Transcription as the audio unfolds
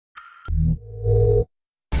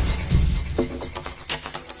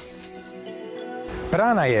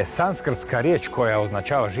Prana je sanskrtska riječ koja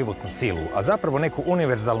označava životnu silu, a zapravo neku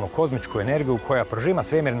univerzalnu kozmičku energiju koja prožima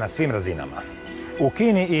svemir na svim razinama. U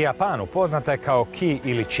Kini i Japanu poznata je kao ki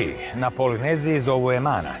ili chi, na Polineziji zovu je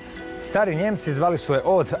mana. Stari Njemci zvali su je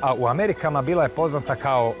od, a u Amerikama bila je poznata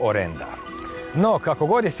kao orenda. No, kako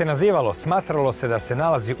god je se nazivalo, smatralo se da se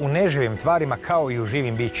nalazi u neživim tvarima kao i u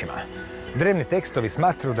živim bićima. Drevni tekstovi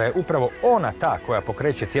smatraju da je upravo ona ta koja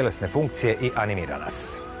pokreće tjelesne funkcije i animira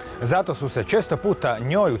nas. Zato su se često puta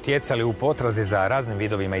njoj utjecali u potrazi za raznim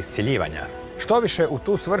vidovima iscjeljivanja. Štoviše, u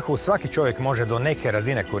tu svrhu svaki čovjek može do neke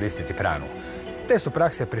razine koristiti pranu. Te su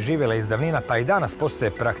prakse preživjele iz davnina, pa i danas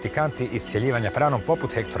postoje praktikanti iscjeljivanja pranom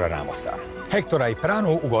poput Hectora Ramosa. Hectora i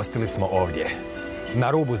pranu ugostili smo ovdje,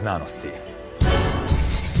 na rubu znanosti.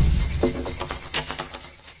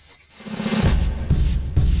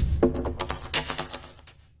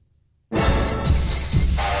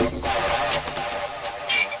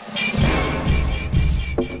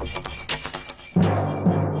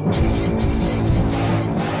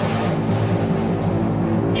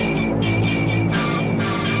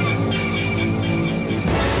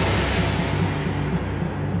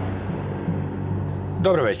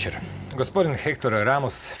 Dobro večer. Gospodin Hector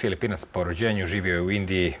Ramos, Filipinac po rođenju, živio je u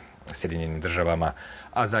Indiji, Sjedinjenim državama,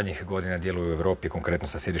 a zadnjih godina djeluje u Europi, konkretno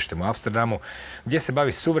sa sjedištem u Amsterdamu, gdje se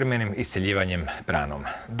bavi suvremenim iscjeljivanjem pranom.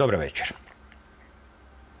 Dobro večer.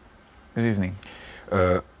 Good evening.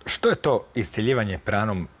 Što je to iscjeljivanje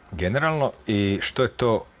pranom generalno i što je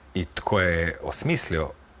to i tko je osmislio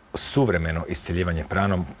suvremeno iscjeljivanje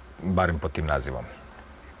pranom, barem pod tim nazivom?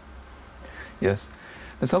 Yes.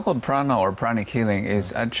 The so-called prana or pranic healing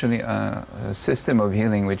is actually a system of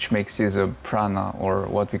healing which makes use of prana, or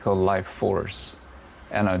what we call life force,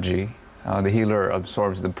 energy. The healer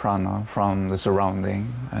absorbs the prana from the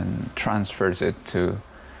surrounding and transfers it to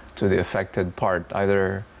the affected part,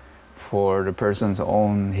 either for the person's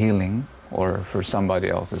own healing or for somebody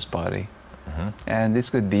else's body. And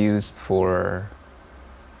this could be used for,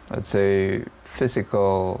 let's say,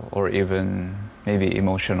 physical or even maybe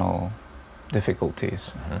emotional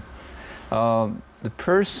difficulties. The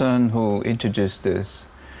person who introduced this,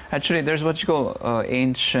 actually there's what you call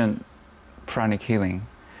ancient pranic healing,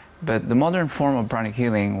 but the modern form of pranic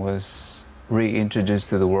healing was reintroduced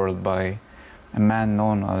to the world by a man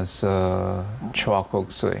known as Chua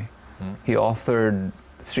Kok Sui. He authored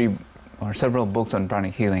several books on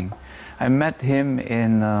pranic healing. I met him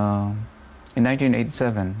in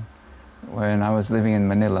 1987 when I was living in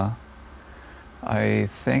Manila. I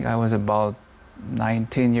think I was about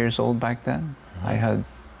 19 years old back then.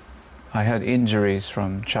 I had injuries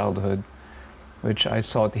from childhood, which I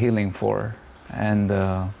sought healing for, and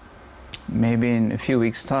maybe in a few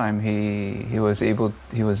weeks' time, he was able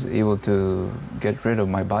to get rid of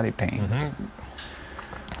my body pains.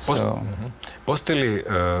 Postoji li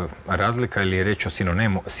razlika ili je riječ o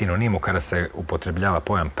sinonimu kada se upotrebljava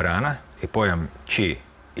pojam prana i pojam chi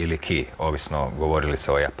ili ki, ovisno govorili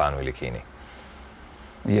se o Japanu ili Kini?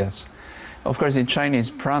 Yes. Of course, in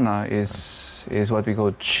Chinese, prana is what we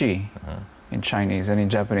call qi in Chinese, and in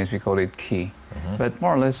Japanese we call it ki. But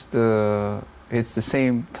more or less, it's the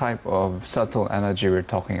same type of subtle energy we're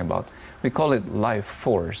talking about. We call it life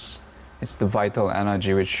force. It's the vital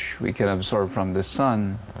energy which we can absorb from the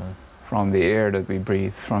sun, from the air that we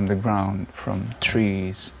breathe, from the ground, from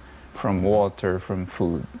trees, from water, from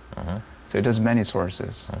food. So it has many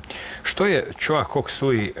sources. Što je Chua Kok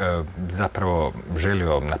Sui zapravo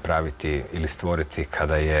želio napraviti ili stvoriti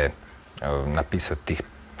kada je napisao tih,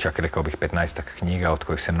 čak rekao bih, 15-ak knjiga od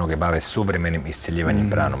kojih se mnoge bave suvremenim iscjeljivanjem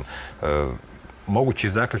pranom? Mogući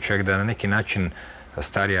zaključak da na neki način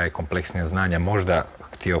starija i kompleksnija znanja možda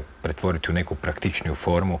htio pretvoriti u neku praktičniju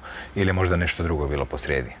formu ili možda nešto drugo bilo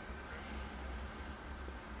posrijedi?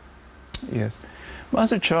 Yes.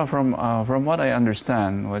 Master Chua, from what I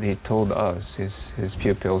understand, what he told us, his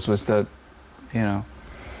pupils, was that,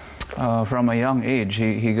 from a young age,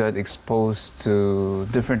 he got exposed to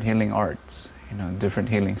different healing arts, different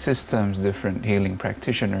healing systems, different healing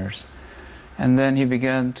practitioners. And then he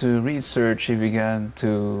began to research, he began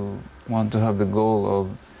to want to have the goal of,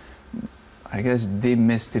 I guess,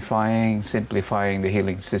 demystifying, simplifying the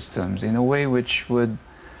healing systems in a way which would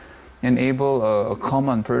enable a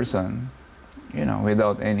common person,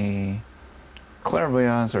 without any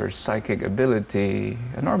clairvoyance or psychic ability,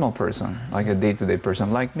 a normal person, like a day-to-day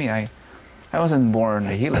person like me. I wasn't born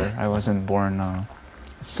a healer, I wasn't born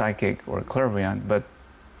psychic or clairvoyant, but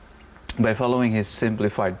by following his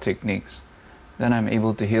simplified techniques, then I'm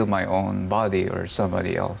able to heal my own body or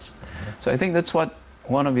somebody else. So I think that's what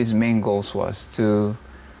one of his main goals was, to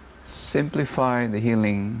simplify the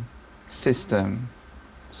healing system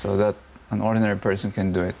so that an ordinary person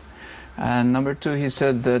can do it. And number two, he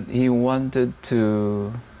said that he wanted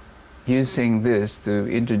to, using this, to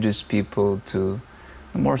introduce people to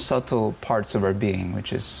the more subtle parts of our being,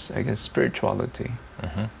 which is, I guess, spirituality.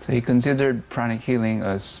 So he considered pranic healing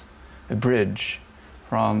as a bridge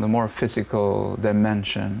from the more physical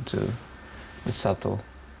dimension to the subtle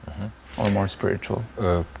or more spiritual.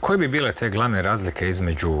 Koje bi bile te glavne razlike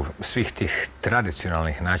između svih tih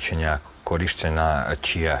tradicionalnih načina korištenja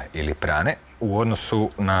čija ili prane u odnosu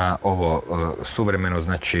na ovo suvremeno,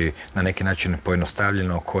 znači na neki način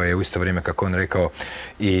pojednostavljeno, koje je u isto vrijeme, kako on rekao,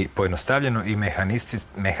 i pojednostavljeno i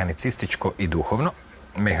mehanicističko i duhovno?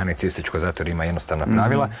 Mehanicističko zato jer ima jednostavna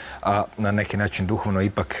pravila, a na neki način duhovno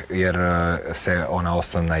ipak jer se ona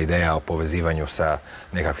osnovna ideja o povezivanju sa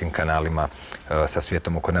nekakvim kanalima sa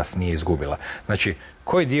svijetom oko nas nije izgubila. Znači,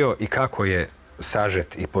 koji dio i kako je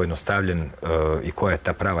sažet i pojednostavljen i koja je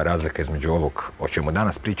ta prava razlika između ovog o čemu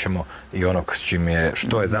danas pričamo i onog s čim je,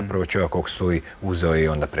 što je zapravo čovjek kog Sui uzeo i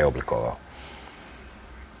onda preoblikovao?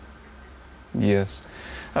 Yes.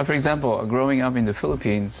 For example, growing up in the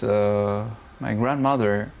Philippines, my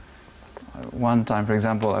grandmother, one time, for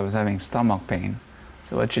example, I was having stomach pain.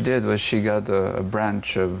 So what she did was she got a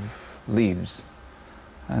branch of leaves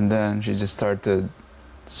and then she just started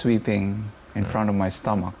sweeping in front of my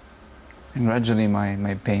stomach. And gradually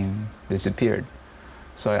my pain disappeared.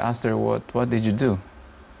 So I asked her, what did you do?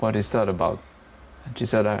 What is that about? And she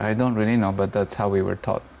said, I don't really know, but that's how we were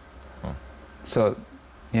taught. So,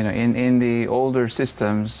 you know, in the older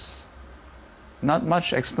systems, not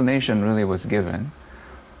much explanation really was given,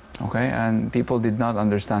 okay, and people did not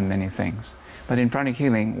understand many things. But in pranic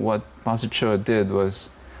healing, what Master Cho did was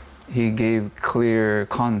he gave clear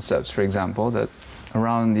concepts, for example, that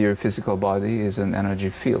around your physical body is an energy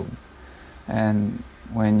field. And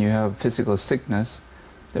when you have physical sickness,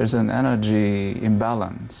 there's an energy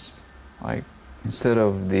imbalance. Like, instead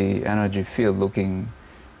of the energy field looking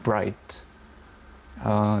bright,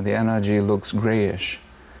 the energy looks grayish.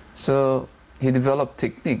 So he developed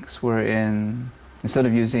techniques wherein, instead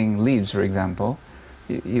of using leaves, for example,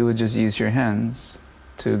 you would just use your hands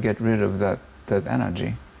to get rid of that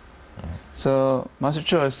energy. So Master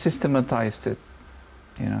Cho systematized it.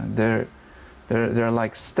 You know, there are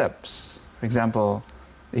like steps. For example,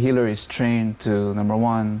 the healer is trained to, number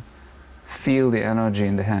one, feel the energy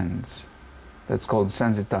in the hands. That's called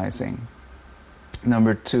sensitizing.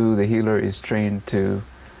 Number two, the healer is trained to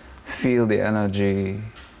feel the energy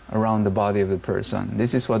around the body of the person.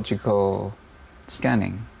 This is what you call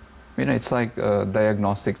scanning. You know, it's like a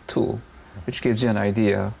diagnostic tool, which gives you an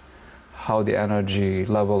idea how the energy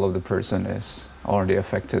level of the person is, or the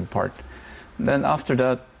affected part. Then after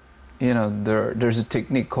that, you know, there's a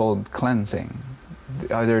technique called cleansing.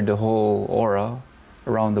 Either the whole aura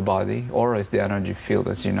around the body, aura is the energy field,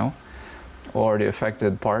 as you know, or the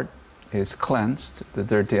affected part is cleansed, the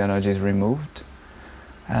dirty energy is removed.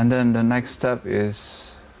 And then the next step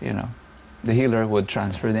is, you know, the healer would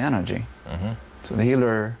transfer the energy. So the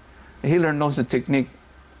healer knows the technique,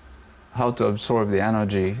 how to absorb the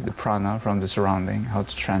energy, the prana from the surrounding, how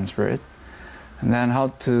to transfer it, and then how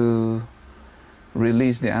to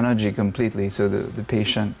release the energy completely so the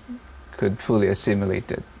patient could fully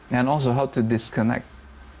assimilate it, and also how to disconnect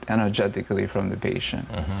energetically from the patient.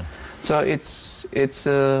 So it's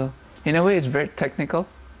in a way it's very technical,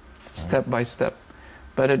 step by step,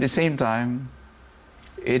 but at the same time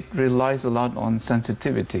it relies a lot on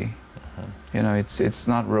sensitivity. You know, it's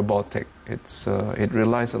not robotic. It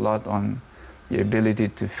relies a lot on the ability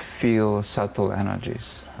to feel subtle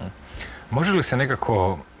energies. Može li se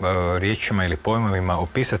nekako riječima ili pojmovima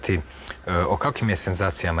opisati o kakvim je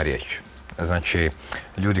senzacijama riječ? Znači,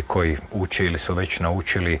 ljudi koji uče ili su već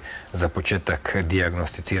naučili za početak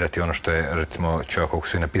dijagnosticirati ono što je, recimo, čovjek kog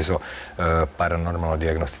su i napisao paranormalno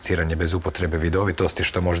dijagnosticiranje bez upotrebe vidovitosti,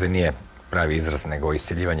 što možda nije pravi izraz nego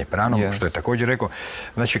iscijeljivanje pranom, što je također rekao.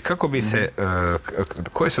 Znači, kako bi se,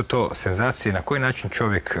 koje su to senzacije, na koji način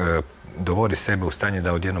čovjek dovodi sebe u stanje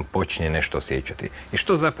da odjednom počinje nešto osjećati? I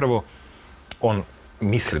što zapravo on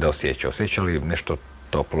misli da osjeća? Osjeća li nešto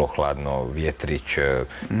toplo, hladno, vjetrić,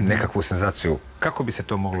 nekakvu senzaciju? Kako bi se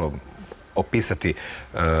to moglo opisati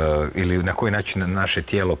ili na koji način naše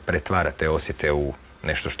tijelo pretvara te osjete u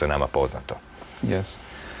nešto što je nama poznato? Yes.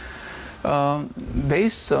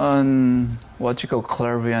 Based on what you call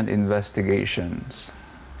clairvoyant investigations,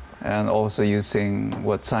 and also using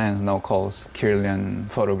what science now calls Kirlian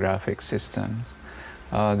photographic systems,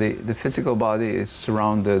 the physical body is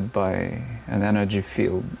surrounded by an energy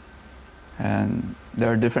field, and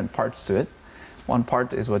there are different parts to it. One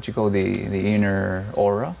part is what you call the inner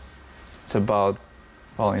aura, it's about,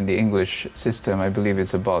 well, in the English system, I believe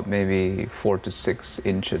it's about maybe 4 to 6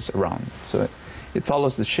 inches around. So it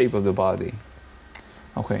follows the shape of the body.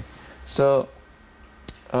 Okay, so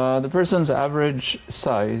the person's average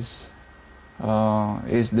size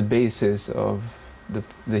is the basis of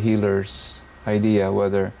the healer's idea,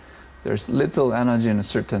 whether there's little energy in a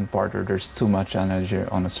certain part or there's too much energy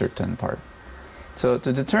on a certain part. So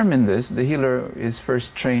to determine this, the healer is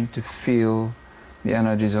first trained to feel the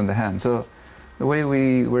energies on the hand. So the way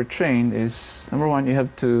we were trained is, number one, you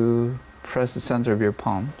have to press the center of your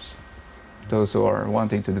palms. Those who are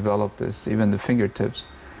wanting to develop this, even the fingertips.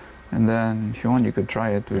 And then, if you want, you could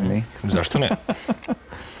try it with me. Zašto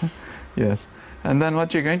ne? Yes. And then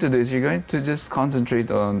what you're going to do is you're going to just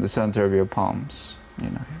concentrate on the center of your palms. You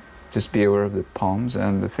know, just be aware of the palms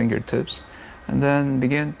and the fingertips. And then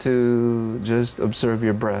begin to just observe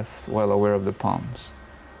your breath while aware of the palms.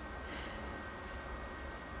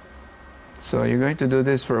 So you're going to do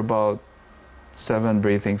this for about 7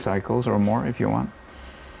 breathing cycles or more if you want.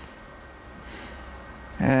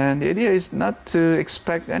 And the idea is not to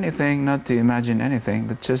expect anything, not to imagine anything,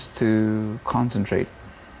 but just to concentrate.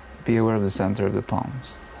 Be aware of the center of the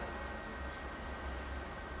palms.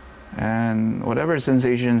 And whatever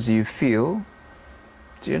sensations you feel,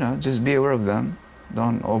 you know, just be aware of them.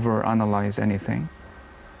 Don't overanalyze anything.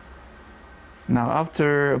 Now,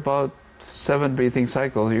 after about 7 breathing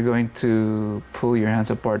cycles, you're going to pull your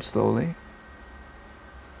hands apart slowly.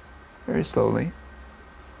 Very slowly.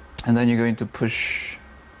 And then you're going to push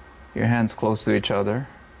your hands close to each other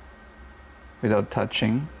without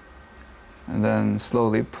touching. And then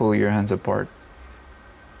slowly pull your hands apart.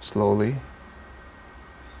 Slowly.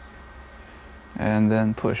 And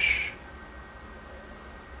then push.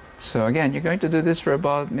 So again, you're going to do this for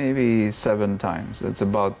about maybe 7 times. That's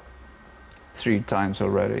about 3 times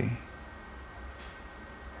already.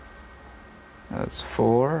 That's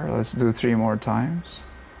 4. Let's do 3 more times.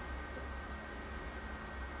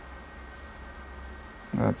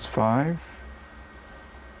 That's 5.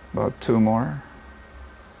 About 2 more.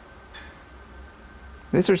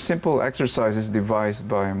 These are simple exercises devised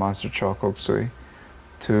by Master Choa Kok Sui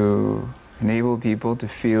to enable people to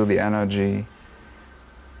feel the energy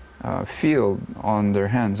field on their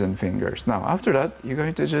hands and fingers. Now, after that, you're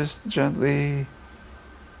going to just gently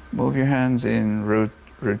move your hands in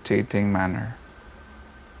rotating manner.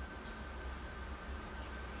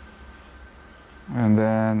 And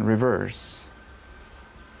then reverse.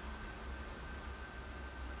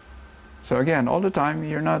 So again, all the time,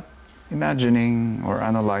 you're not imagining or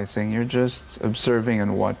analyzing, you're just observing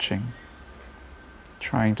and watching,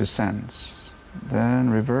 trying to sense. Then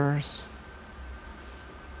reverse.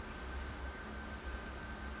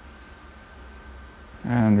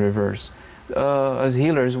 And reverse. As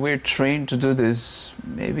healers, we're trained to do this.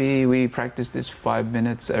 Maybe we practice this 5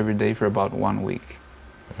 minutes every day for about 1 week.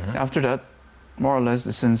 Mm-hmm. After that, more or less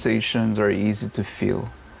the sensations are easy to feel.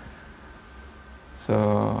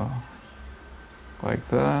 So, like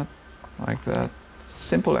that, like that.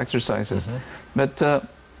 Simple exercises. Mm-hmm. But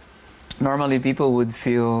normally people would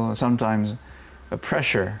feel sometimes a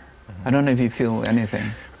pressure. Mm-hmm. I don't know if you feel anything.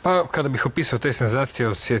 Pa kada bih opisao te senzacije,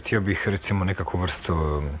 osjetio bih recimo nekakvu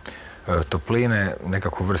vrstu topline,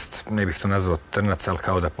 nekakvu vrst, ne bih to nazvao trnaca, ali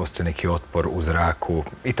kao da postoji neki otpor u zraku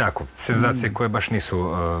i tako. Senzacije koje baš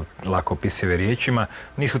nisu lako opisive riječima,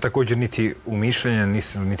 nisu također niti umišljanja,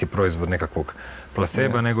 nisu niti proizvod nekakvog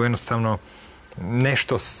placeba, nego jednostavno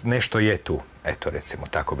nešto je tu. Eto, recimo,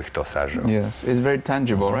 tako bih to sažao. Yes, it's very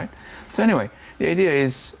tangible, right? So anyway, the idea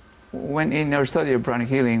is, when in our study of pranic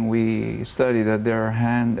healing, we study that there are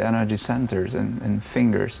hand energy centers and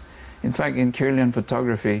fingers. In fact, in Kirlian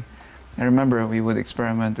photography, I remember we would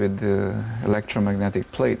experiment with the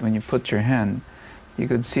electromagnetic plate. When you put your hand, you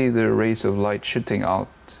could see the rays of light shooting out,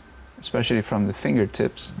 especially from the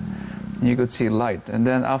fingertips. And you could see light. And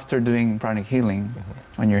then after doing pranic healing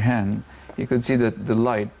on your hand, you could see that the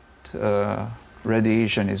light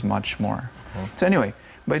radiation is much more. So anyway,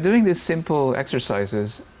 by doing these simple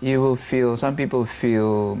exercises, you will feel, some people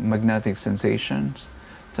feel magnetic sensations,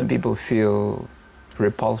 some people feel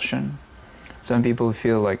repulsion, some people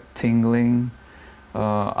feel like tingling.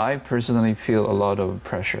 I personally feel a lot of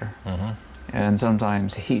pressure, and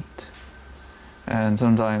sometimes heat, and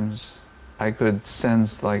sometimes I could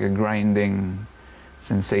sense like a grinding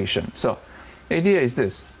sensation. So the idea is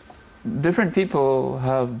this: different people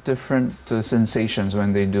have different sensations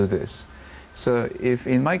when they do this. So if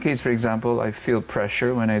in my case, for example, I feel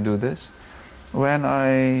pressure when I do this, when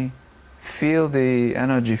I feel the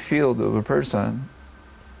energy field of a person,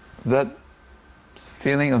 that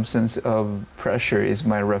feeling of sense of pressure is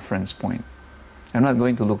my reference point. I'm not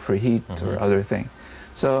going to look for heat or other thing.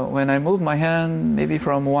 So when I move my hand maybe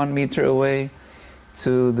from 1 meter away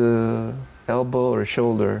to the elbow or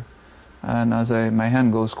shoulder, and as my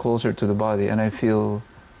hand goes closer to the body and I feel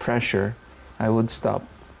pressure, I would stop.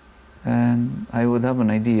 And I would have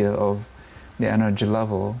an idea of the energy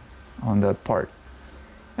level on that part.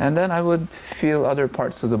 And then I would feel other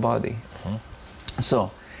parts of the body.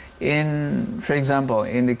 So, for example,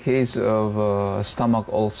 in the case of a stomach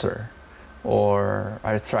ulcer or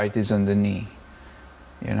arthritis on the knee,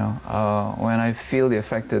 you know, when I feel the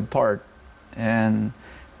affected part and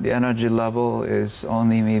the energy level is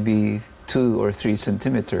only maybe 2 or 3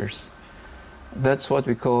 centimeters, that's what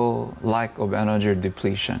we call lack of energy or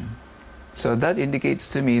depletion. So that indicates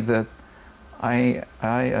to me that I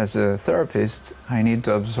as a therapist, I need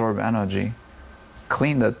to absorb energy,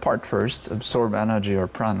 clean that part first, absorb energy or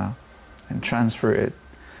prana, and transfer it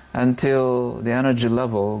until the energy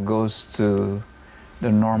level goes to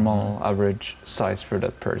the normal average size for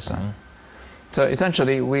that person. So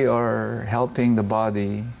essentially, we are helping the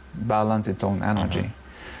body balance its own energy.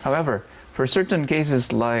 However, for certain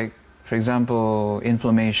cases like, for example,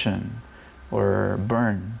 inflammation or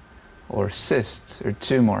burn or cyst or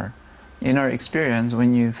tumor, in our experience,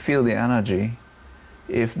 when you feel the energy,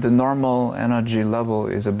 if the normal energy level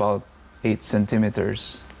is about 8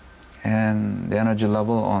 centimeters and the energy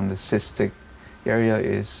level on the cystic area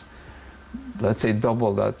is, let's say,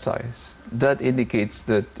 double that size, that indicates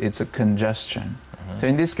that it's a congestion. So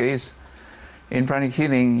in this case, in pranic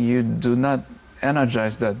healing, you do not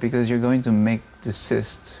energize that because you're going to make the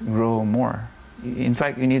cyst grow more. In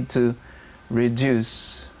fact, you need to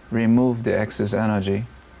remove the excess energy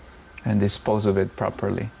and dispose of it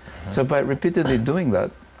properly. So by repeatedly doing that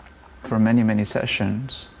for many, many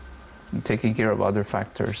sessions, and taking care of other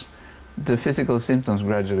factors, the physical symptoms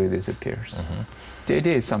gradually disappears. The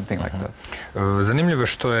idea is something like that. Zanimljivo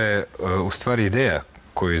što je u stvari ideja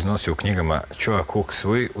koju iznosi u knjigama Choa Kuk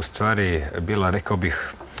Sui u stvari bila, rekao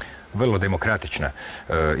bih, vrlo demokratična.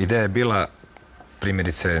 Ideja je bila,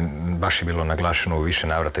 primjerice, baš je bilo naglašeno u više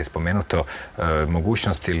navrata i spomenuto,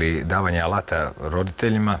 mogućnost ili davanje alata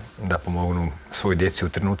roditeljima da pomognu svoj djeci u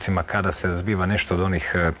trenucima kada se zbiva nešto od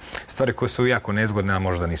onih stvari koje su jako nezgodne, a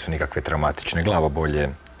možda nisu nikakve traumatične. Glavobolje,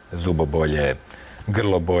 zubobolje,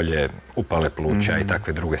 grlobolje, upale pluća i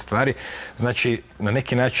takve druge stvari. Znači, na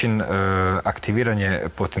neki način aktiviranje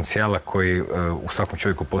potencijala koji u svakom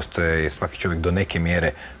čovjeku postoje, jer svaki čovjek do neke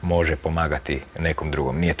mjere može pomagati nekom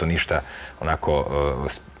drugom. Nije to ništa onako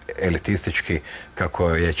elitistički, kako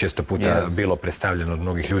je često puta bilo predstavljeno od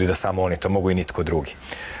mnogih ljudi da samo oni to mogu i nitko drugi.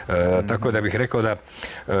 Tako da bih rekao da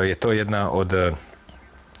je to jedna od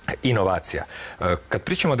inovacija. Kad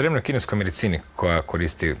pričamo o drevnoj kineskoj medicini koja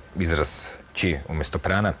koristi izraz chi umjesto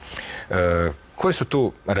prana, koje su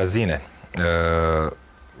tu razine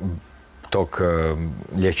tog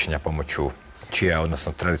liječenja pomoću čija,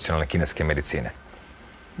 odnosno tradicionalne kineske medicine?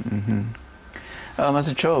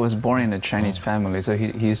 Master Choa was born in a Chinese family, so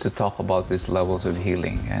he used to talk about these levels of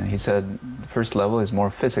healing. And he said the first level is more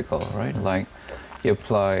physical, right? Like you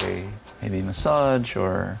apply maybe massage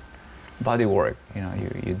or body work, you know,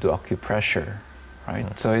 you do acupressure,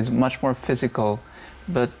 right? So it's much more physical,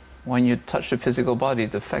 but when you touch the physical body,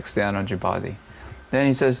 it affects the energy body. Then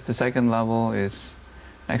he says the second level is,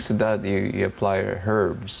 next to that, you apply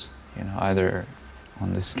herbs, you know, either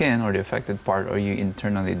on the skin or the affected part, or you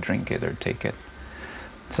internally drink it or take it.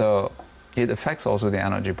 So it affects also the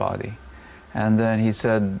energy body. And then he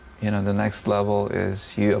said, you know, the next level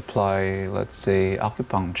is you apply, let's say,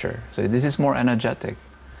 acupuncture. So this is more energetic.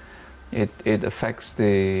 It affects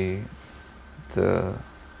the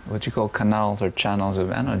what you call canals or channels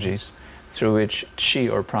of energies through which chi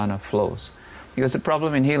or prana flows. Because the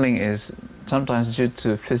problem in healing is sometimes due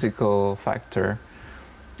to physical factor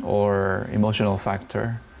or emotional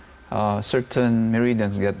factor, certain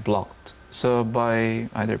meridians get blocked. So by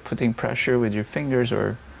either putting pressure with your fingers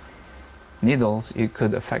or needles, you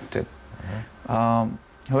could affect it.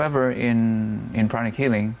 However, in pranic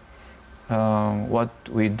healing, what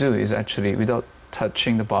we do is actually, without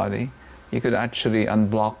touching the body, you could actually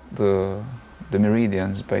unblock the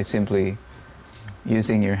meridians by simply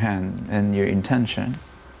using your hand and your intention.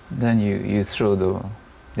 Then you throw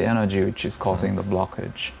the energy which is causing the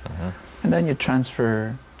blockage. And then you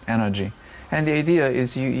transfer energy. And the idea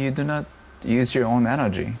is you do not use your own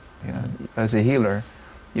energy. You know, as a healer,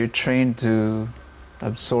 you're trained to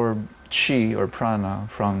absorb chi or prana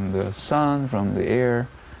from the sun, from the air,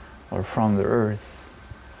 or from the earth,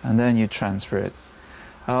 and then you transfer it.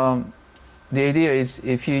 The idea is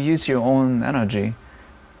if you use your own energy,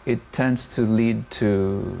 it tends to lead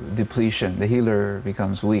to depletion. The healer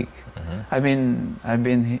becomes weak. I've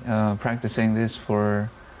been practicing this for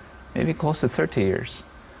maybe close to 30 years.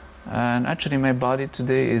 And actually my body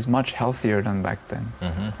today is much healthier than back then.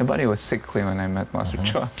 My body was sickly when I met Master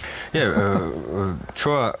Chua.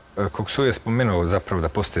 Chua Koksu je spomenuo zapravo da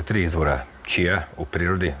postoje 3 izvora čija u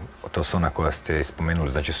prirodi. To su ona koja ste spomenuli,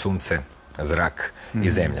 znači sunce, zrak i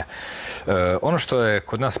zemlja. Ono što je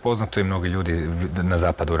kod nas poznato i mnogi ljudi na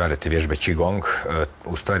zapadu rade te vježbe Qigong,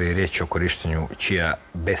 u stvari je riječ o korištenju čija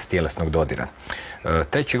bez tjelesnog dodira.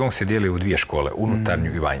 Taj Qigong se dijeli u 2 škole,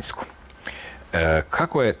 unutarnju i vanjsku.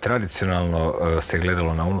 Kako je tradicionalno se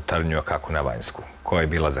gledalo na unutarnju, a kako na vanjsku? Koja je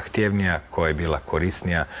bila zahtjevnija, koja je bila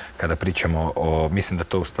korisnija? Kada pričamo o, mislim da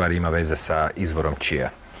to u stvari ima veze sa izvorom čija.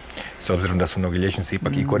 S obzirom da su mnogi liječnici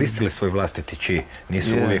ipak i koristili svoj vlastiti či,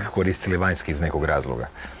 nisu uvijek koristili vanjski iz nekog razloga.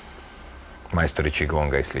 Majstori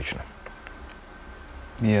Qigonga i slično.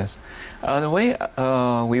 Yes. The way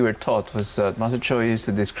we were taught was that Master Chua used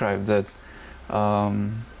to describe that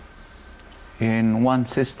in one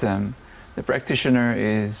system, the practitioner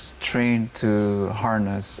is trained to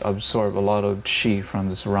harness, absorb a lot of qi from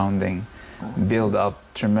the surrounding, build up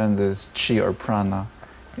tremendous qi or prana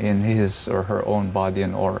in his or her own body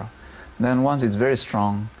and aura. Then once it's very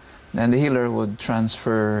strong, then the healer would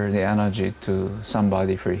transfer the energy to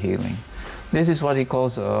somebody for healing. This is what he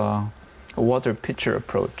calls a water pitcher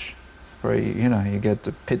approach, where you get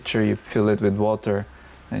the pitcher, you fill it with water,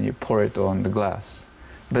 and you pour it on the glass.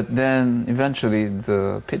 But then eventually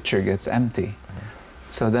the pitcher gets empty,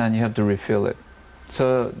 so then you have to refill it.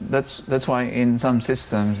 So that's why in some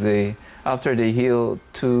systems after they heal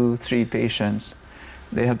 2-3 patients,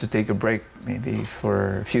 they have to take a break maybe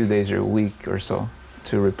for a few days or a week or so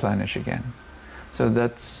to replenish again. So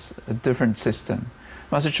that's a different system.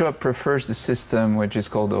 Master Chua prefers the system which is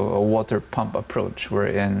called a water pump approach,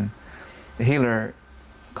 wherein the healer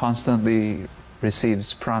constantly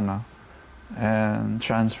receives prana and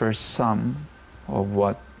transfers some of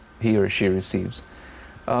what he or she receives.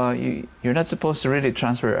 You're not supposed to really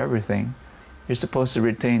transfer everything. You're supposed to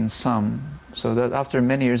retain some, so that after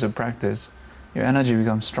many years of practice, your energy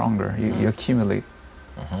becomes stronger. You accumulate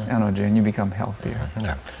energy and you become healthier.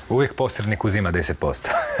 Uvijek posrednik uzima 10%,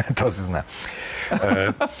 to se zna.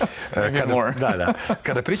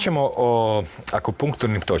 Kada pričamo o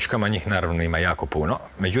akupunkturnim točkama, njih naravno ima jako puno,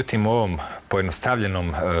 međutim u ovom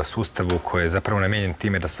pojednostavljenom sustavu koji je zapravo namijenjen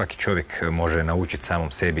time da svaki čovjek može naučiti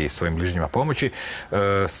samom sebi i svojim bližnjima pomoći,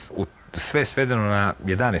 sve je svedeno na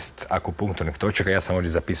 11 akupunkturnih točaka. Ja sam ovdje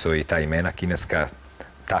zapisao i ta imena kineska,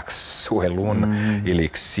 Tak Suelun ili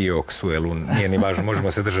Xio Suelun, nije ni važno,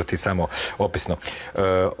 možemo se držati samo opisno.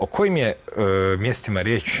 O kojim je mjestima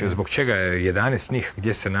riječ, zbog čega je 11 njih,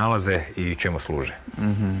 gdje se nalaze i čemu služe?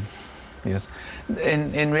 Yes.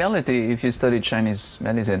 In reality, if you study Chinese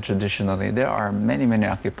medicine traditionally, there are many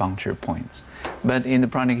acupuncture points. But in the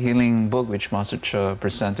Pranic healing book, which Master Chua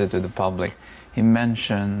presented to the public, he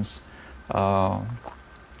mentions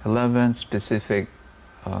 11 specific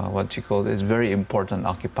what you call is very important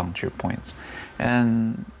acupuncture points.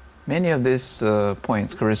 And many of these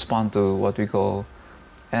points correspond to what we call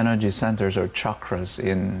energy centers or chakras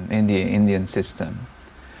in the Indian system.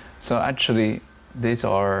 So actually, these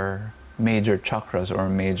are major chakras or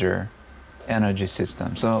major energy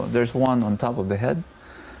systems. So there's one on top of the head,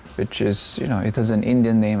 which is, it has an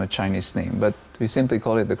Indian name, a Chinese name, but we simply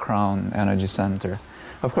call it the crown energy center.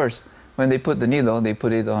 Of course, when they put the needle, they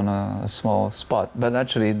put it on a small spot, but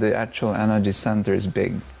actually the actual energy center is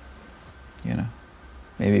big,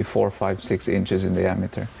 maybe 4, 5, 6 inches in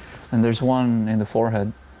diameter. And there's one in the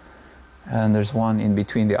forehead, and there's one in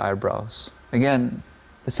between the eyebrows. Again,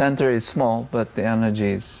 the center is small, but the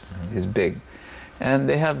energy is big. And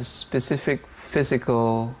they have specific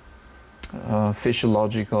physical,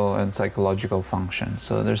 physiological, and psychological functions.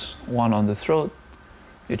 So there's one on the throat,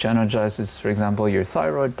 which energizes, for example, your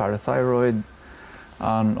thyroid, parathyroid,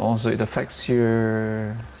 and also it affects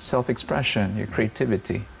your self-expression, your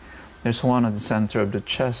creativity. There's one at the center of the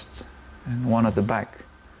chest and one at the back.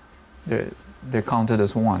 They're counted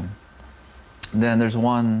as one. Then there's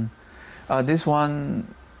one, this one,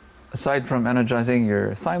 aside from energizing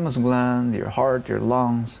your thymus gland, your heart, your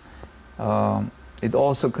lungs, it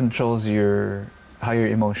also controls your higher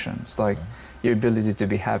emotions, like your ability to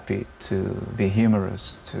be happy, to be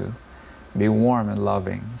humorous, to be warm and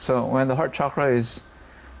loving. So when the heart chakra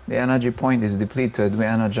the energy point is depleted, we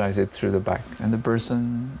energize it through the back. And the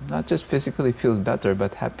person not just physically feels better,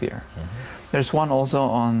 but happier. There's one also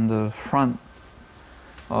on the front,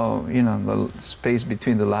 the space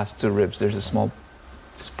between the last 2 ribs. There's a small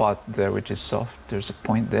spot there which is soft. There's a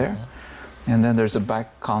point there. And then there's a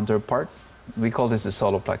back counterpart. We call this the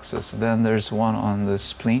solar plexus. Then there's one on the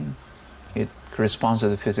spleen. It corresponds to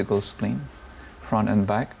the physical spleen, front and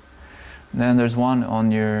back. Then there's one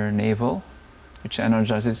on your navel, which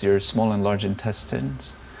energizes your small and large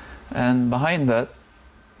intestines. And behind that,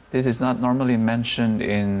 this is not normally mentioned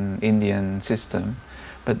in Indian system,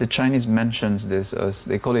 but the Chinese mentions this as,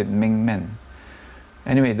 they call it Ming Men.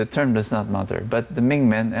 Anyway, the term does not matter, but the Ming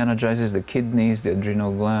Men energizes the kidneys, the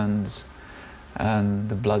adrenal glands, and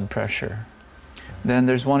the blood pressure. Then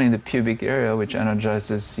there's one in the pubic area which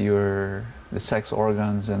energizes the sex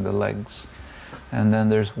organs and the legs. And then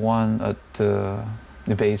there's one at the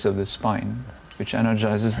base of the spine, which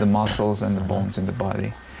energizes the muscles and the bones in the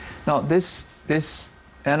body. Now, this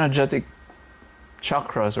energetic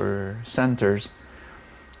chakras or centers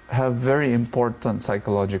have very important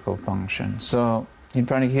psychological functions. So in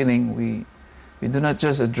pranic healing, we do not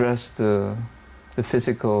just address the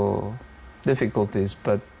physical difficulties,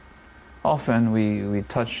 but often we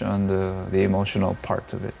touch on the emotional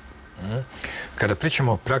part of it. Kada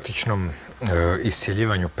pričamo o praktičnom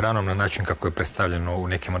iscjeljivanju pranom na način kako je predstavljeno u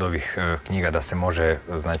nekim od ovih knjiga, da se može,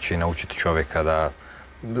 znači, naučiti čovjeka da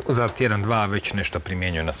za tjedan, dva već nešto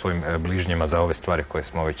primjenjuje na svojim bližnjima za ove stvari koje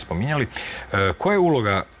smo već spominjali. Koja je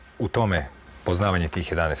uloga u tome poznavanje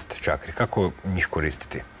tih 11 čakri? Kako njih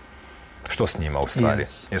koristiti? Što s njima u stvari?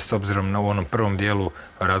 Jer s obzirom na onom prvom dijelu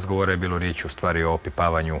razgovora je bilo riječi u stvari o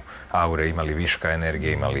opipavanju aure, imali viška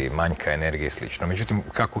energije, imali manjka energije i slično. Međutim,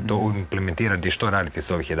 kako to implementirati i što raditi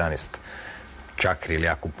s ovih 11 čakri ili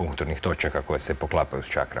akupunkturnih točaka koje se poklapaju s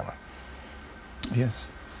čakrama? Yes.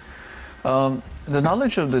 The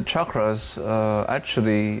knowledge of the chakras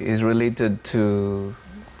actually is related to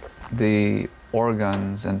the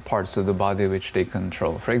organs and parts of the body which they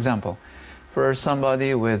control. For example, for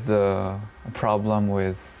somebody with a problem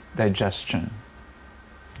with digestion,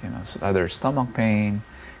 either stomach pain,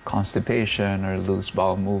 constipation, or loose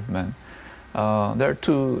bowel movement, there are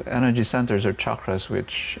two energy centers or chakras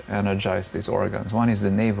which energize these organs. One is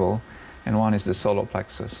the navel and one is the solar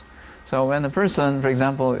plexus. So when the person, for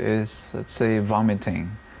example, is, let's say,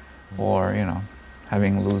 vomiting or,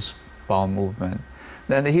 having loose bowel movement,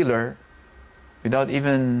 then the healer, without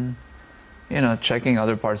even, checking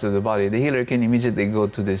other parts of the body, the healer can immediately go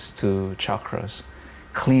to these two chakras,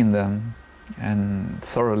 clean them, and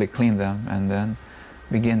thoroughly clean them, and then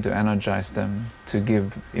begin to energize them to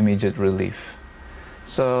give immediate relief.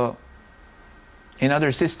 So in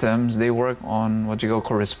other systems, they work on what you call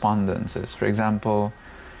correspondences. For example,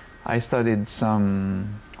 I studied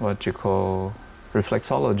some what you call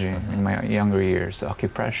reflexology in my younger years,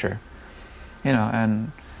 acupressure.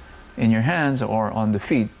 And in your hands or on the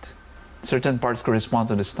feet, certain parts correspond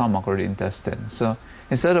to the stomach or the intestine. So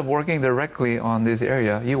instead of working directly on this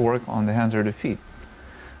area, you work on the hands or the feet.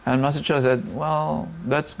 And Master Cho said, well,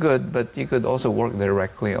 that's good, but you could also work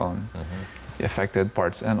directly on the affected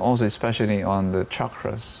parts, and also especially on the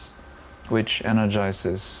chakras, which energize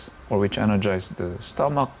the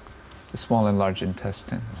stomach, the small and large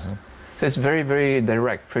intestines. So it's very, very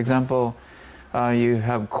direct. For example, you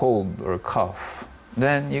have cold or cough,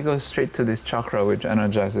 then you go straight to this chakra which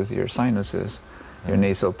energizes your sinuses, your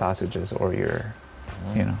nasal passages, or your,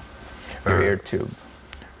 your ear tube.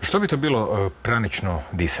 Što bi to bilo pranično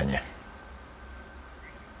disanje?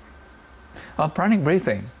 Pranic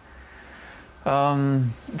breathing.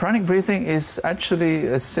 Pranic breathing is actually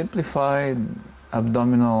a simplified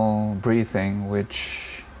abdominal breathing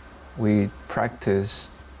which we practice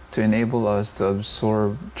to enable us to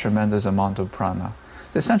absorb tremendous amount of prana.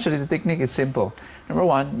 Essentially, the technique is simple. Number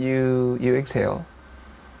one, you exhale,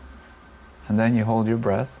 and then you hold your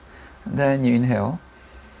breath, and then you inhale,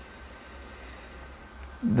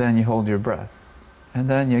 then you hold your breath, and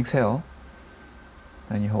then you exhale,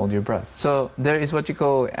 then you hold your breath. So there is what you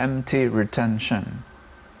call empty retention.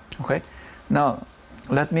 Okay? Now,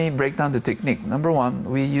 let me break down the technique. Number one,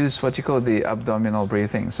 we use what you call the abdominal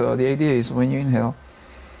breathing. So the idea is when you inhale,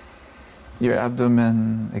 your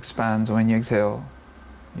abdomen expands. When you exhale,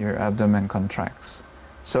 your abdomen contracts.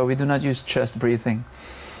 So we do not use chest breathing.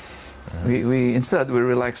 Instead, we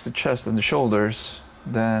relax the chest and the shoulders.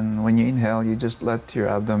 Then when you inhale, you just let your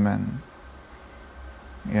abdomen,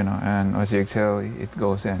 and as you exhale, it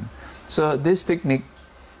goes in. So this technique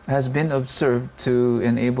has been observed to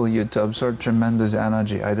enable you to absorb tremendous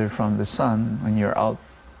energy, either from the sun when you're out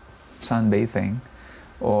sunbathing,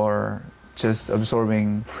 or just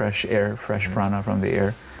absorbing fresh air, fresh prana from the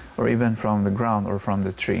air, or even from the ground or from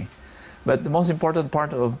the tree. But the most important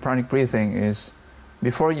part of pranic breathing is,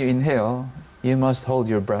 before you inhale, you must hold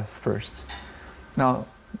your breath first. Now,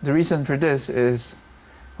 the reason for this is,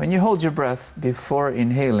 when you hold your breath before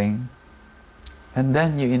inhaling, and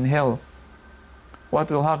then you inhale, what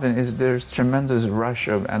will happen is there's tremendous rush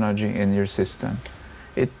of energy in your system.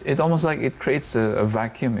 It almost like it creates a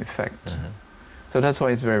vacuum effect. So that's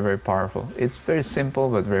why it's very, very powerful. It's very simple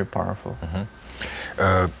but very powerful.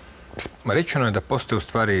 Rečeno je da postoje u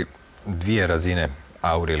stvari dvije razine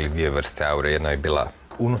aure ili dvije vrste aure. Jedna je bila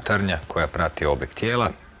unutarnja koja prati oblik tijela,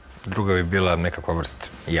 druga bi bila nekakva vrst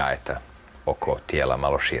jajeta oko tijela,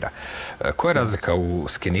 malo šira. Koja je razlika u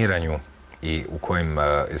skeniranju i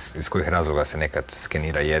iz kojih razloga se nekad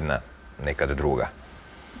skenira jedna, nekad druga?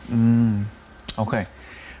 Okay.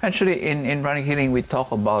 Actually, in pranic healing, we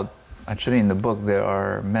talk about, actually in the book, there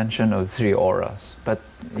are mention of 3 auras. But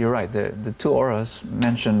you're right, the 2 auras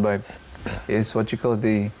mentioned by is what you call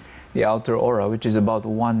the outer aura, which is about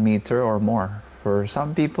 1 meter or more. For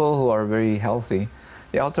some people who are very healthy,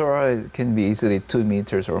 the outer aura can be easily 2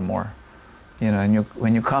 meters or more. You know, and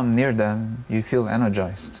when you come near them, you feel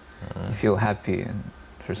energized, you feel happy, and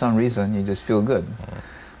for some reason, you just feel good.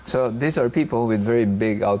 So these are people with very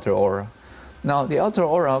big outer aura. Now, the outer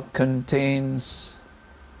aura contains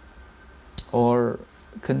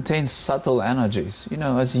subtle energies. You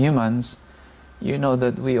know, as humans, you know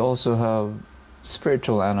that we also have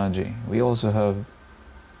spiritual energy. We also have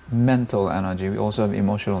mental energy. We also have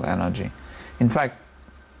emotional energy. In fact,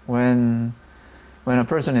 when a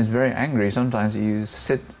person is very angry, sometimes you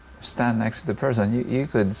stand next to the person, you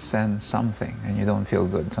could sense something and you don't feel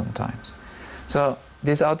good sometimes. So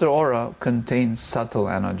this outer aura contains subtle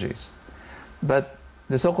energies. But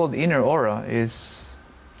the so-called inner aura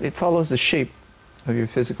it follows the shape of your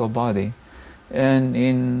physical body. And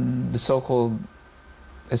in the so-called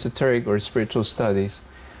esoteric or spiritual studies,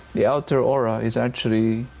 the outer aura is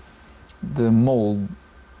actually the mold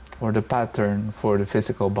or the pattern for the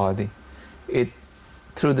physical body.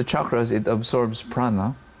 Through the chakras, it absorbs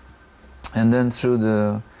prana, and then through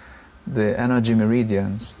the energy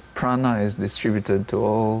meridians, prana is distributed to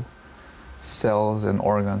all cells and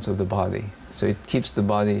organs of the body. So it keeps the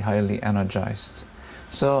body highly energized.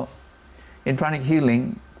 So in pranic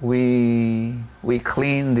healing, we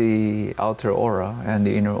clean the outer aura and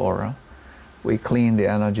the inner aura. We clean the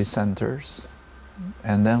energy centers,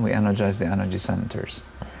 and then we energize the energy centers.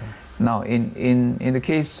 Now, in the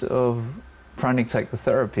case of pranic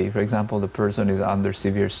psychotherapy, for example, the person is under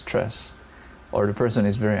severe stress, or the person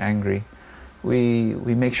is very angry, we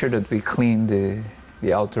make sure that we clean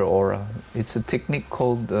the outer aura. It's a technique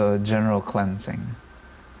called general cleansing.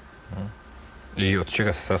 I od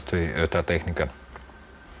čega se sastoji ta tehnika?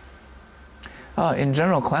 In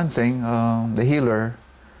general cleansing, the healer,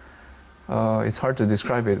 it's hard to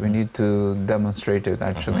describe it. We need to demonstrate it,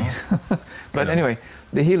 actually. But anyway,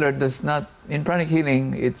 the healer does not, in pranic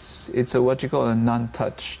healing, it's what you call a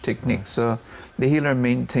non-touch technique. So the healer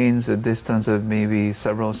maintains a distance of maybe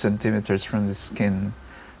several centimeters from the skin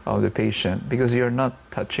of the patient, because you're not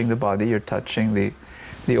touching the body, you're touching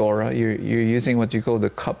the aura. You're using what you call the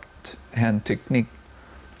cupped hand technique,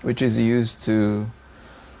 which is used to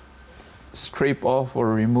scrape off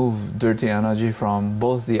or remove dirty energy from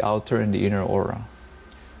both the outer and the inner aura.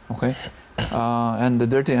 Okay? And the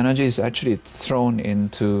dirty energy is actually thrown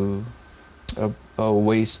into a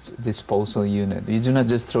waste disposal unit. You do not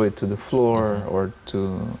just throw it to the floor or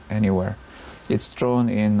to anywhere. It's thrown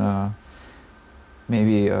in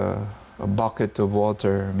maybe a bucket of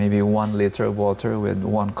water, maybe 1 liter of water with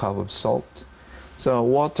 1 cup of salt. So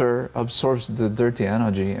water absorbs the dirty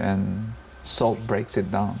energy and salt breaks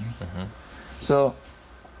it down. So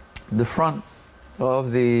the front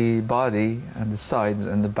of the body and the sides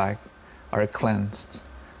and the back are cleansed.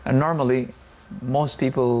 And normally, most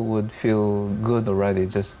people would feel good already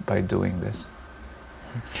just by doing this.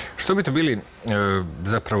 Što bi to bili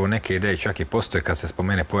zapravo neke ideje, čak i postoje kad se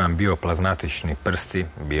spomene pojam bioplazmatični prsti,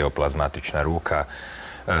 bioplazmatična ruka,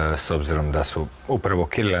 s obzirom da su upravo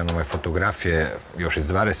Kirilanove fotografije još iz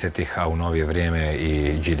 20-ih, a u novije vrijeme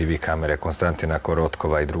i GDV kamere Konstantina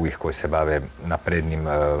Korotkova i drugih koji se bave naprednim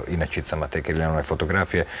inačicama te Kirilanove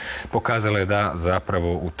fotografije, pokazale da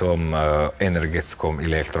zapravo u tom energetskom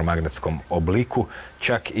ili elektromagnetskom obliku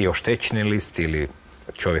čak i oštećeni list ili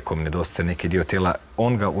čovjekom nedostaje neki dio tijela,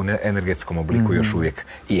 on ga u energetskom obliku još uvijek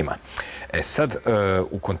ima. Sad,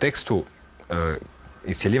 u kontekstu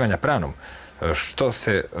iscijeljivanja pranom,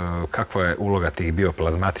 kakva je uloga tih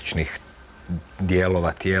bioplazmatičnih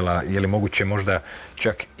dijelova tijela? Je li moguće možda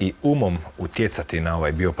čak i umom utjecati na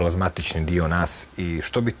ovaj bioplazmatični dio nas i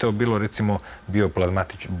što bi to bilo, recimo,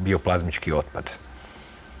 bioplazmički otpad?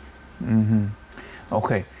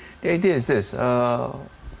 Okay. The idea is this.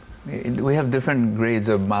 We have different grades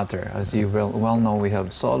of matter. As you well know, we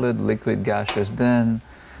have solid, liquid, gaseous. Then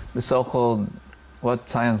the so-called what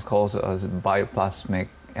science calls as bioplasmic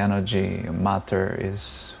energy, matter,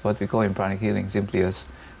 is what we call in pranic healing simply as,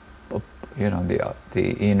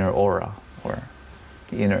 the inner aura or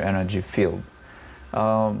the inner energy field.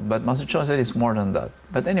 But Master Cho said it's more than that.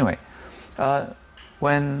 But anyway,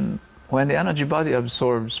 when the energy body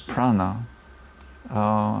absorbs prana,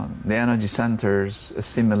 the energy centers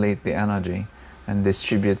assimilate the energy and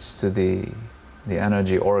distributes to the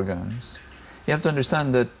energy organs. You have to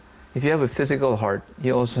understand that if you have a physical heart,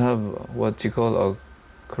 you also have what you call a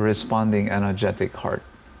corresponding energetic heart.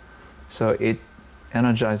 So it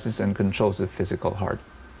energizes and controls the physical heart.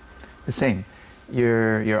 The same,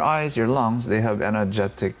 your eyes, your lungs, they have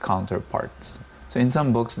energetic counterparts. So in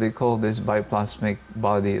some books they call this bioplasmic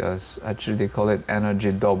body as, actually they call it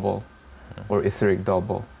energy double or etheric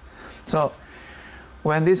double. So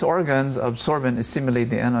when these organs absorb and assimilate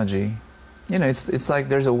the energy, it's like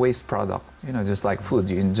there's a waste product, just like food,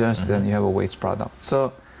 you ingest and you have a waste product.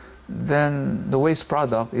 So then the waste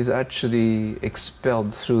product is actually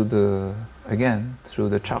expelled through the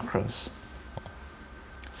chakras.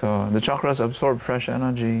 So the chakras absorb fresh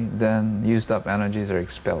energy, then used up energies are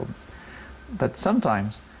expelled. But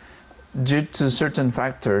sometimes, due to certain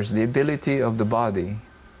factors, the ability of the body,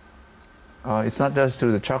 it's not just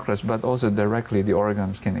through the chakras, but also directly the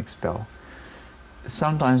organs can expel.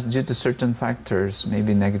 Sometimes due to certain factors,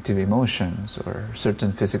 maybe negative emotions or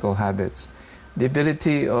certain physical habits, the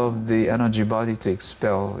ability of the energy body to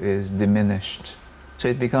expel is diminished. So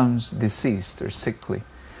it becomes diseased or sickly.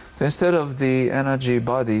 So instead of the energy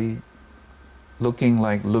body looking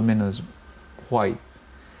like luminous white,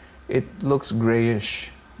 it looks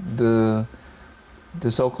grayish. The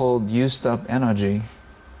so-called used up energy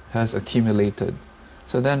has accumulated.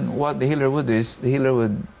 So then what the healer would do is, the healer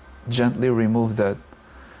would gently remove that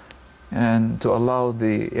and to allow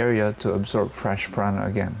the area to absorb fresh prana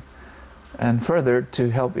again. And further, to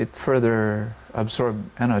help it further absorb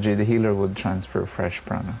energy, the healer would transfer fresh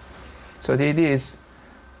prana. So the idea is,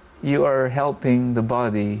 you are helping the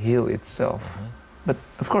body heal itself. But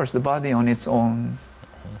of course, the body on its own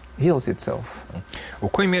heals itself. U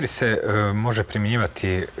kojoj mjeri se može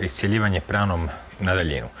primjenjivati iscjeljivanje pranom na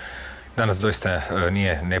daljinu? Danas doista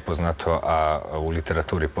nije nepoznato, a u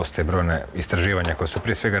literaturi postoje brojne istraživanja koja su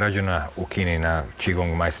prije svega rađena u Kini na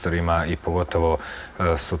Qigong majstorima i pogotovo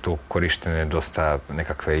su tu korištene dosta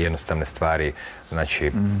nekakve jednostavne stvari,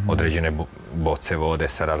 znači određene boce vode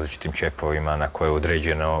sa različitim čepovima na koje je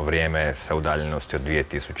određeno vrijeme sa udaljenosti od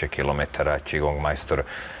 2000 km. Qigong majstor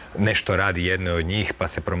nešto radi jednoj od njih, pa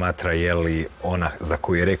se promatra je li ona za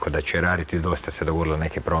koju je rekao da će raditi, dosta se dogodilo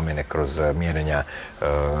neke promjene kroz mjerenja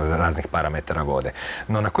raznih parametara vode.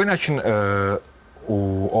 No na koji način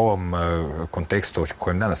u ovom kontekstu o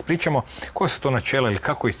kojem danas pričamo, koja su to načela ili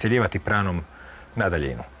kako iscjeljivati pranom na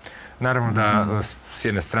daljinu? Naravno da s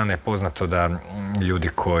jedne strane je poznato da ljudi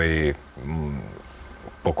koji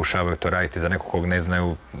pokušavaju to raditi za nekog kog ne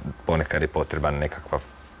znaju, ponekad je potreban nekakav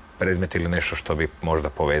predmet ili nešto što bi možda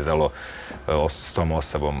povezalo s tom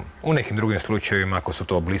osobom. U nekim drugim slučajevima, ako su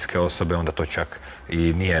to bliske osobe, onda to čak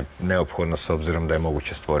i nije neophodno s obzirom da je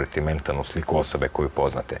moguće stvoriti mentalnu sliku osobe koju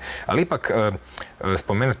poznate. Ali ipak,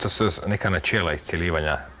 spomenuto su neka načela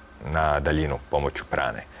iscjeljivanja na daljinu pomoću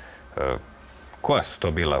prane. Koja su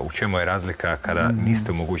to bila? U čemu je razlika kada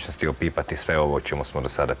niste u mogućnosti opipati sve ovo o čemu smo do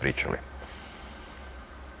sada pričali?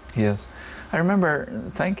 Yes. I remember,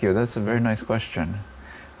 thank you, that's a very nice question.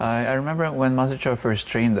 I remember when Master Cho first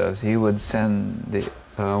trained us, he would send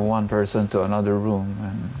one person to another room,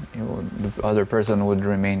 and the other person would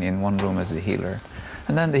remain in one room as the healer.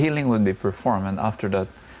 And then the healing would be performed, and after that,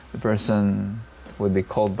 the person would be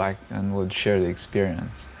called back and would share the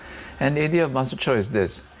experience. And the idea of Master Cho is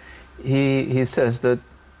this. He says that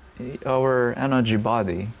our energy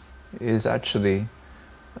body is actually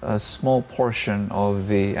a small portion of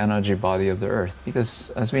the energy body of the earth, because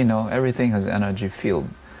as we know, everything has energy field,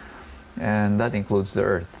 and that includes the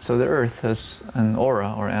earth. So the earth has an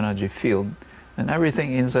aura or energy field, and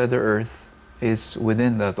everything inside the earth is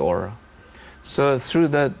within that aura. So through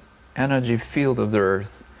that energy field of the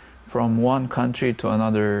earth, from one country to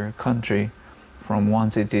another country, from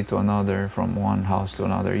one city to another, from one house to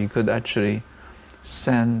another, you could actually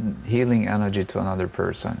send healing energy to another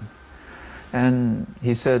person. And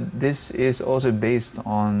he said this is also based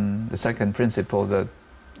on the second principle that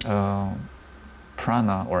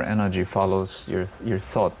prana or energy follows your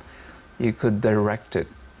thought. You could direct it.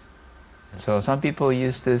 So some people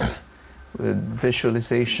use this with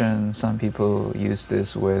visualization, some people use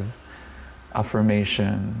this with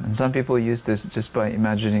affirmation, and some people use this just by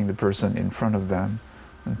imagining the person in front of them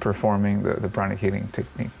and performing the pranic healing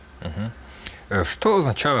technique. Što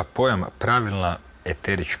označava pojam pravilna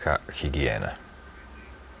eterička higijena?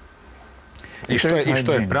 I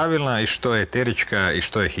što je pravilna, i što je eterička, i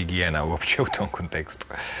što je higijena uopće u tom kontekstu?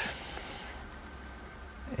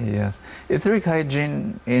 Yes. Etheric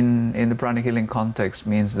hygiene in the pranic healing context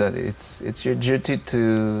means that it's your duty to,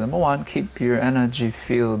 number one, keep your energy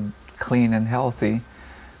field clean and healthy,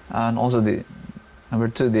 and also number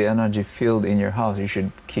two, the energy field in your house, you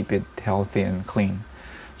should keep it healthy and clean.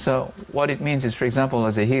 So what it means is, for example,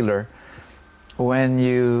 as a healer, when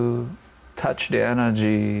you touch the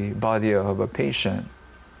energy body of a patient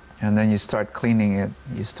and then you start cleaning it,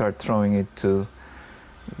 you start throwing it to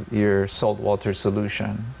your salt water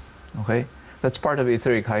solution, okay? That's part of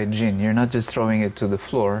etheric hygiene. You're not just throwing it to the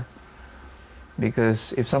floor,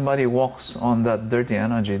 because if somebody walks on that dirty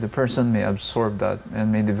energy, the person may absorb that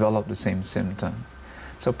and may develop the same symptom.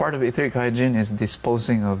 So part of etheric hygiene is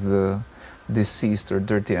disposing of the deceased or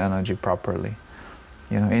dirty energy properly.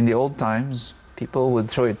 You know, in the old times, people would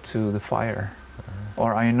throw it to the fire.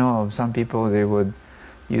 Or I know of some people, they would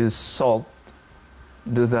use salt,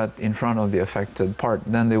 do that in front of the affected part,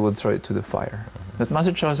 then they would throw it to the fire. But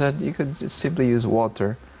Master Cho said you could just simply use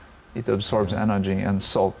water. It absorbs energy, and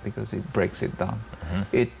salt, because it breaks it down.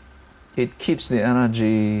 It keeps the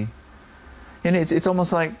energy, and it's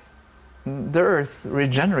almost like the earth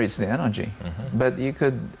regenerates the energy, but you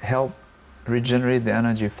could help regenerate the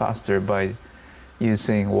energy faster by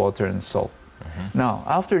using water and salt. Now,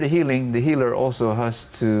 after the healing, the healer also has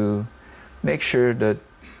to make sure that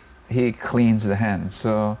he cleans the hands.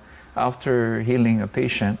 So after healing a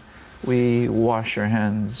patient, we wash our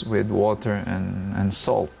hands with water and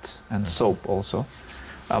salt and soap also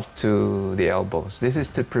up to the elbows. This is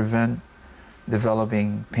to prevent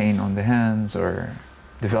developing pain on the hands or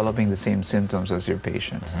developing the same symptoms as your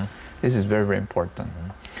patients. This is very, very important.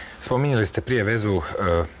 Spominjali ste prije vezu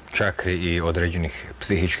čakri i određenih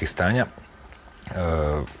psihičkih stanja.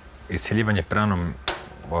 Iscjeljivanje pranom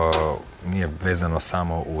nije vezano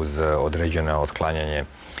samo uz određeno otklanjanje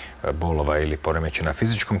bolova ili poremećaja na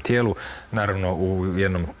fizičkom tijelu. Naravno, u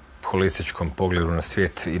jednom holističkom pogledu na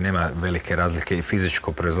svijet i nema velike razlike, i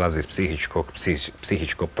fizičko proizlazi iz psihičkog,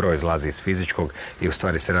 psihičko proizlazi iz fizičkog, i u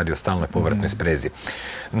stvari se radi o stalnoj povratnoj sprezi.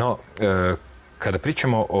 No, kada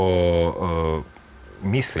pričamo o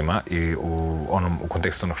mislima i u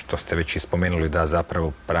kontekstu onog što ste već ispomenuli, da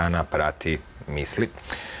zapravo prana prati misli,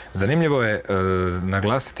 zanimljivo je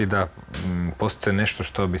naglasiti da postoje nešto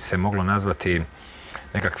što bi se moglo nazvati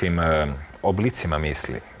nekakvim oblicima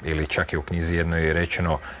misli, ili čak je u knjizi jednoj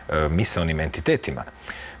rečeno misaonim entitetima.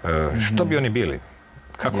 Što bi oni bili?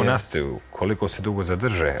 Kako nastaju? Koliko se dugo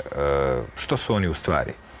zadrže? Što su oni u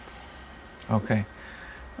stvari? Okay.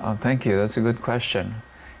 Thank you. That's a good question.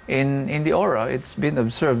 In the aura, it's been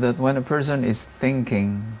observed that when a person is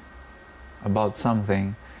thinking about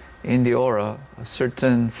something, in the aura, a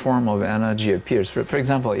certain form of energy appears. For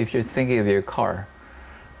example, if you're thinking of your car,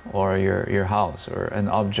 or your house, or an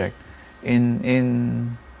object,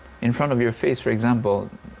 in front of your face, for example,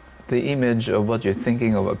 the image of what you're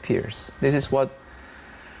thinking of appears. This is what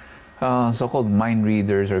so-called mind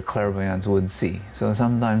readers or clairvoyants would see. So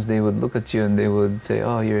sometimes they would look at you and they would say,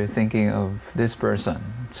 oh, you're thinking of this person.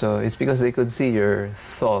 So it's because they could see your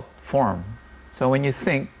thought form. So when you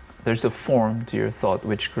think, there's a form to your thought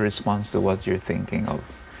which corresponds to what you're thinking of.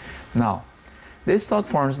 Now, these thought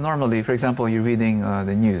forms normally, for example, you're reading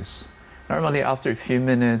the news. Normally after a few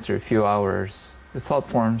minutes or a few hours, the thought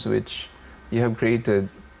forms which you have created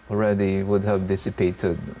already would have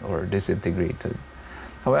dissipated or disintegrated.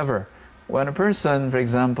 However, when a person, for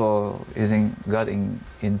example, is getting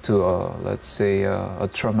into let's say, a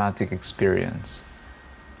traumatic experience,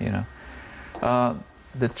 you know,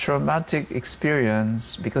 the traumatic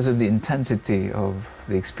experience, because of the intensity of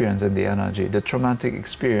the experience and the energy, the traumatic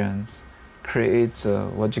experience creates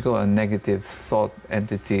what you call a negative thought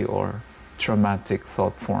entity or traumatic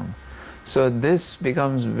thought form. So this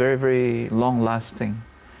becomes very, very long-lasting,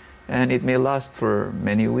 and it may last for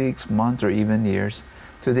many weeks, months, or even years,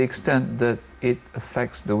 to the extent that it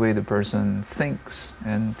affects the way the person thinks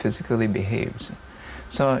and physically behaves.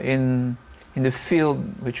 So in the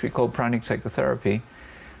field which we call pranic psychotherapy,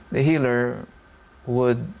 the healer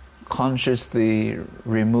would consciously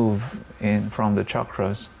remove from the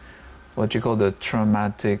chakras what you call the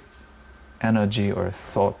traumatic energy or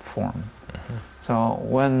thought form. So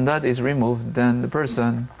when that is removed, then the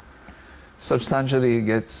person substantially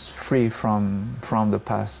gets free from the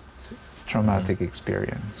past traumatic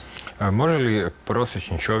experience. Može li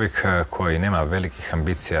prosječni čovjek koji nema velikih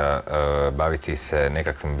ambicija baviti se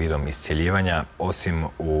nekakvim vidom iscjeljivanja, osim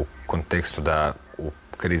u kontekstu da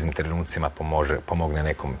kriznim trenucima pomogne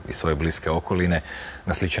nekom iz svoje bliske okoline,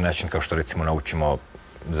 na sličan način kao što recimo naučimo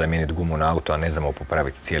zamijeniti gumu na auto, a ne znamo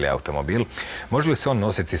popraviti cijeli automobil. Može li se on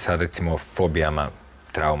nositi sa recimo fobijama,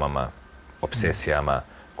 traumama, obsesijama,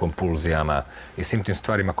 kompulzijama i svim tim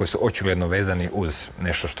stvarima koji su očigledno vezani uz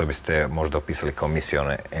nešto što biste možda opisali kao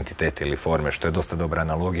misione entitete ili forme, što je dosta dobra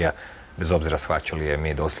analogija, bez obzira shvaćali je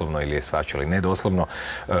mi doslovno ili je shvaćali nedoslovno.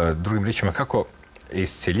 Drugim riječima, kako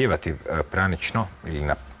iscjeljivati pranično ili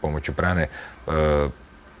na pomoću prane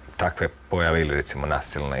takve pojave ili recimo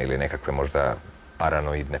nasilne ili nekakve možda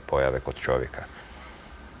paranoidne pojave kod čovjeka?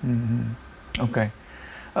 Okay.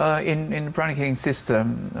 In the pranic healing system,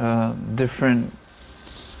 different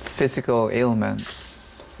physical ailments,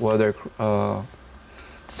 whether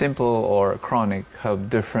simple or chronic, have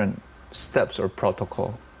different steps or protocol.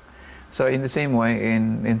 So in the same way,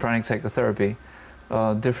 in pranic psychotherapy,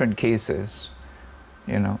 different cases,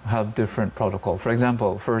 have different protocol. For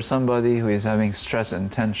example, for somebody who is having stress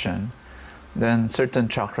and tension, then certain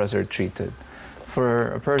chakras are treated. For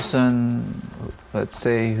a person, let's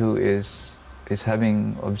say, who is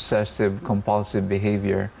having obsessive compulsive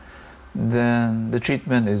behavior, then the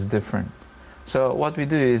treatment is different. So what we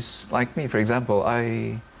do is, like me, for example,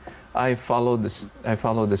 I follow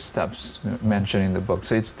the steps mentioned in the book.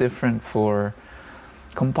 So it's different for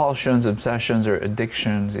compulsions, obsessions, or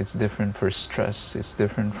addictions. It's different for stress. It's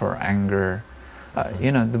different for anger.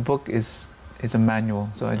 The book is a manual,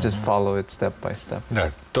 so I just follow it step by step. Da,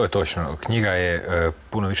 to je točno. Knjiga je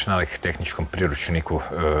puno više nalik tehničkom priručniku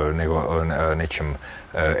nego nečem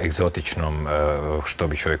egzotičnom što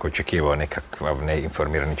bi čovjek očekivao, nekakav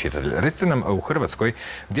neinformirani čitatelj. Recite nam u Hrvatskoj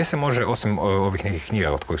gdje se može, osim ovih nekih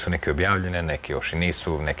knjiga od kojih su neke objavljene, neke još i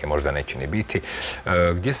nisu, neke možda neće ni biti,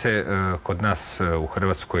 gdje se kod nas u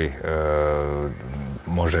Hrvatskoj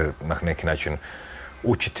može na neki način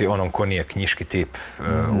učiti onom ko nije knjiški tip,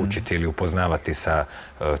 učiti ili upoznavati sa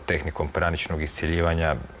tehnikom praničnog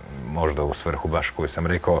iscjeljivanja, možda u svrhu baš koju sam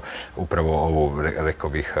rekao, upravo ovu, rekao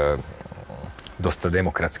bih, dosta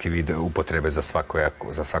demokratski vid upotrebe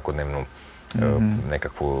za svakodnevnu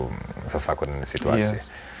nekakvu, za svakodnevne situacije.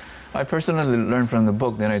 Yes. I personally learned from the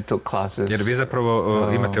book, then I took classes. Jer vi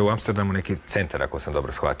zapravo imate u Amsterdamu neki centar, ako sam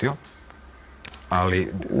dobro shvatio.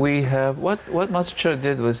 We have what Master Cho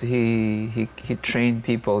did was he trained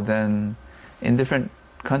people. Then in different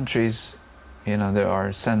countries, there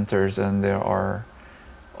are centers and there are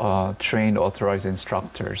trained, authorized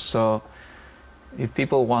instructors. So if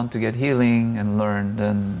people want to get healing and learn,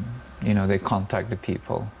 then they contact the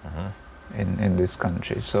people in this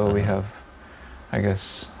country. So we have, I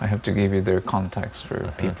guess I have to give you their contacts for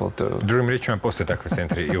people to. Drugim riječima, postoje takve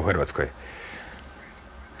centri i u Hrvatskoj.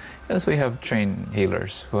 Yes, we have trained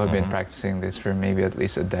healers who have been practicing this for maybe at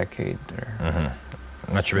least a decade or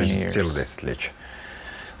znači već cijelo desetljeće.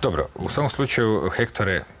 Dobro, u svakom slučaju,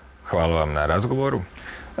 Hektore, hvala vam na razgovoru.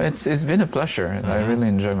 It's been a pleasure. I really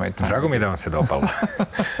enjoy my time. Drago mi je da vam se dopalo.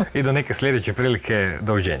 I do neke sljedeće prilike,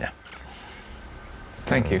 doviđenja.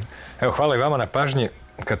 Thank you. Evo, hvala i vama na pažnji.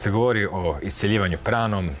 Kad se govori o iscjeljivanju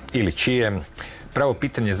pranom ili čijem, pravo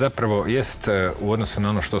pitanje zapravo jest u odnosu na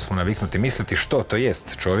ono što smo naviknuti misliti što to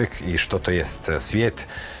jest čovjek i što to jest svijet,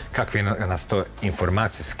 kakvi nas to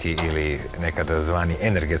informacijski ili nekada zvani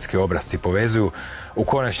energetski obrazci povezuju, u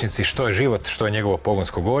konačnici što je život, što je njegovo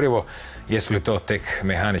pogonsko gorivo, jesu li to tek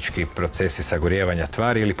mehanički procesi sagorijevanja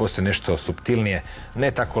tvari ili postoji nešto suptilnije,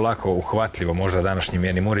 ne tako lako uhvatljivo možda današnjim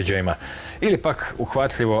mjernim uređajima ili pak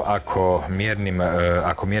uhvatljivo ako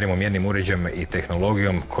mjerimo mjernim uređajem i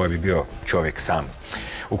tehnologijom koja bi bio čovjek sam.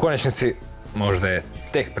 U konačnici možda je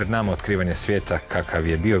tek pred nama otkrivanje svijeta kakav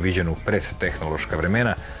je bio viđen u predtehnološka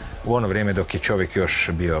vremena, u ono vrijeme dok je čovjek još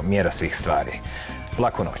bio mjera svih stvari.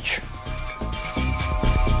 Laku noć.